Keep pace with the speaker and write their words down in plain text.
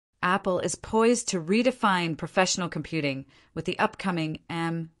Apple is poised to redefine professional computing with the upcoming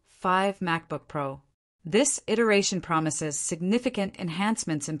M5 MacBook Pro. This iteration promises significant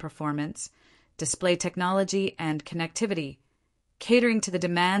enhancements in performance, display technology, and connectivity, catering to the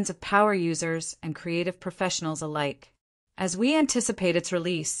demands of power users and creative professionals alike. As we anticipate its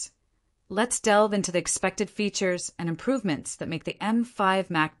release, let's delve into the expected features and improvements that make the M5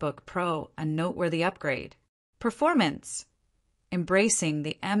 MacBook Pro a noteworthy upgrade. Performance. Embracing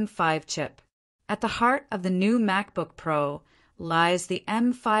the M5 chip. At the heart of the new MacBook Pro lies the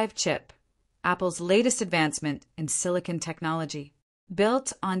M5 chip, Apple's latest advancement in silicon technology.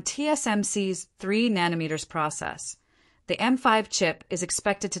 Built on TSMC's 3nm process, the M5 chip is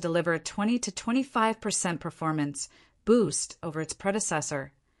expected to deliver a 20 to 25% performance boost over its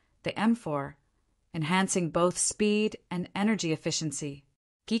predecessor, the M4, enhancing both speed and energy efficiency.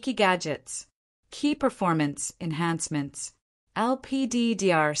 Geeky gadgets. Key performance enhancements.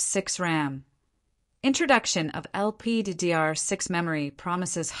 LPDDR6 RAM. Introduction of LPDDR6 memory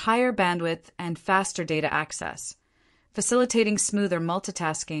promises higher bandwidth and faster data access, facilitating smoother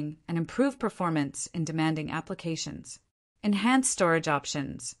multitasking and improved performance in demanding applications. Enhanced storage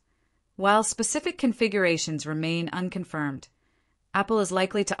options. While specific configurations remain unconfirmed, Apple is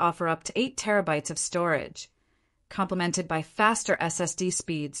likely to offer up to 8 TB of storage, complemented by faster SSD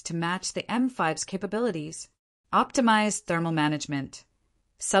speeds to match the M5's capabilities. Optimized thermal management.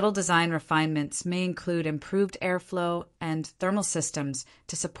 Subtle design refinements may include improved airflow and thermal systems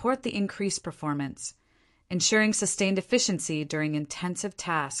to support the increased performance, ensuring sustained efficiency during intensive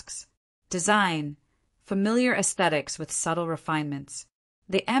tasks. Design. Familiar aesthetics with subtle refinements.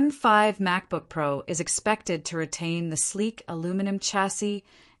 The M5 MacBook Pro is expected to retain the sleek aluminum chassis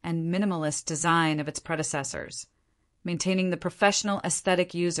and minimalist design of its predecessors, maintaining the professional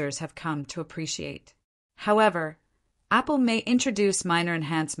aesthetic users have come to appreciate. However, Apple may introduce minor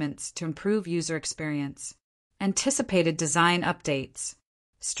enhancements to improve user experience. Anticipated design updates.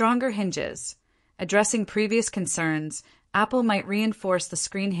 Stronger hinges. Addressing previous concerns, Apple might reinforce the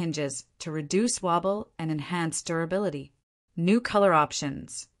screen hinges to reduce wobble and enhance durability. New color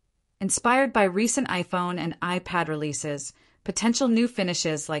options. Inspired by recent iPhone and iPad releases, potential new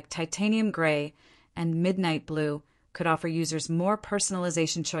finishes like titanium gray and midnight blue could offer users more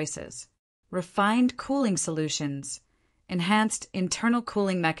personalization choices. Refined cooling solutions. Enhanced internal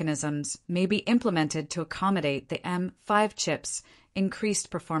cooling mechanisms may be implemented to accommodate the M5 chip's increased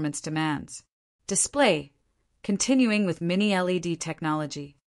performance demands. Display. Continuing with Mini LED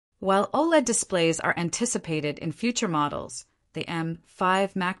technology. While OLED displays are anticipated in future models, the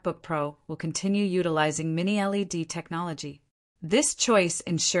M5 MacBook Pro will continue utilizing Mini LED technology. This choice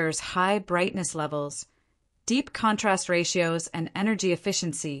ensures high brightness levels, deep contrast ratios, and energy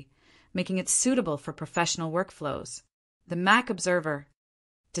efficiency, making it suitable for professional workflows. The Mac Observer.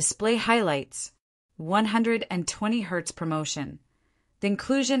 Display highlights. 120 Hz promotion. The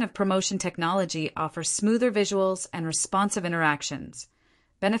inclusion of promotion technology offers smoother visuals and responsive interactions,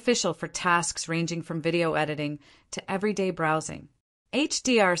 beneficial for tasks ranging from video editing to everyday browsing.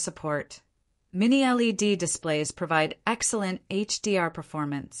 HDR support. Mini LED displays provide excellent HDR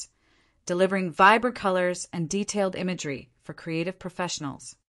performance, delivering vibrant colors and detailed imagery for creative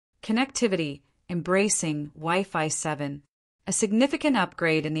professionals. Connectivity. Embracing Wi-Fi 7. A significant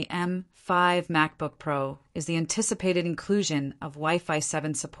upgrade in the M5 MacBook Pro is the anticipated inclusion of Wi-Fi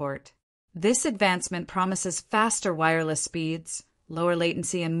 7 support. This advancement promises faster wireless speeds, lower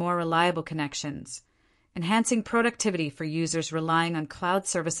latency, and more reliable connections, enhancing productivity for users relying on cloud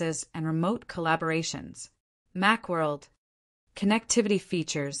services and remote collaborations. Macworld. Connectivity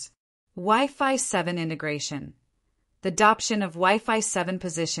features. Wi-Fi 7 integration. The adoption of Wi-Fi 7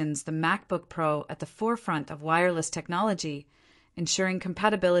 positions the MacBook Pro at the forefront of wireless technology, ensuring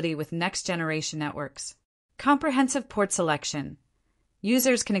compatibility with next-generation networks. Comprehensive port selection.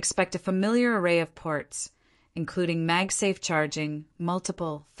 Users can expect a familiar array of ports, including MagSafe charging,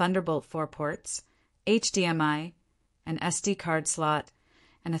 multiple Thunderbolt 4 ports, HDMI, an SD card slot,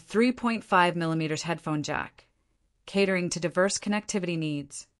 and a 3.5mm headphone jack, catering to diverse connectivity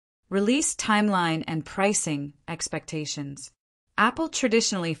needs. Release timeline and pricing expectations. Apple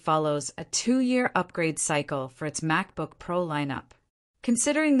traditionally follows a 2-year upgrade cycle for its MacBook Pro lineup.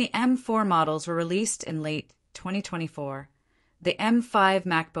 Considering the M4 models were released in late 2024, the M5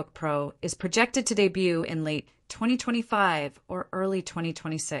 MacBook Pro is projected to debut in late 2025 or early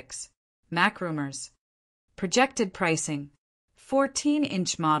 2026. Mac rumors. Projected pricing.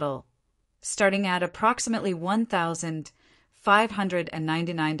 14-inch model, starting at approximately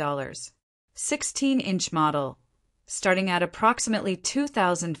 $1,599. 16-inch model, starting at approximately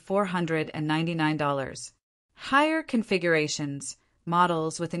 $2,499. Higher configurations.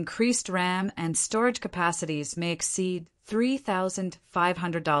 Models with increased RAM and storage capacities may exceed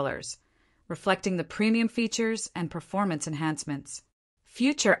 $3,500, reflecting the premium features and performance enhancements.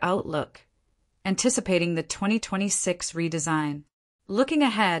 Future outlook. Anticipating the 2026 redesign. Looking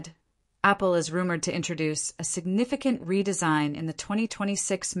ahead, Apple is rumored to introduce a significant redesign in the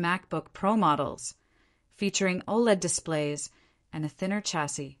 2026 MacBook Pro models, featuring OLED displays and a thinner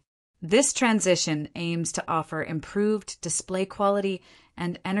chassis. This transition aims to offer improved display quality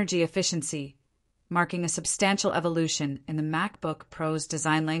and energy efficiency, marking a substantial evolution in the MacBook Pro's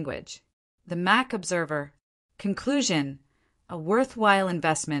design language. The Mac Observer. Conclusion: a worthwhile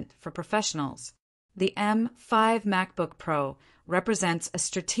investment for professionals. The M5 MacBook Pro represents a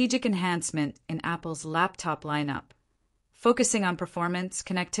strategic enhancement in Apple's laptop lineup, focusing on performance,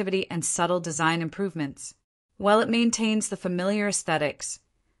 connectivity, and subtle design improvements. While it maintains the familiar aesthetics,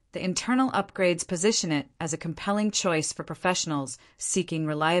 the internal upgrades position it as a compelling choice for professionals seeking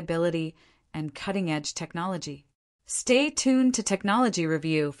reliability and cutting-edge technology. Stay tuned to Technology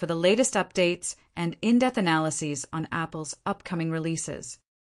Review for the latest updates and in-depth analyses on Apple's upcoming releases.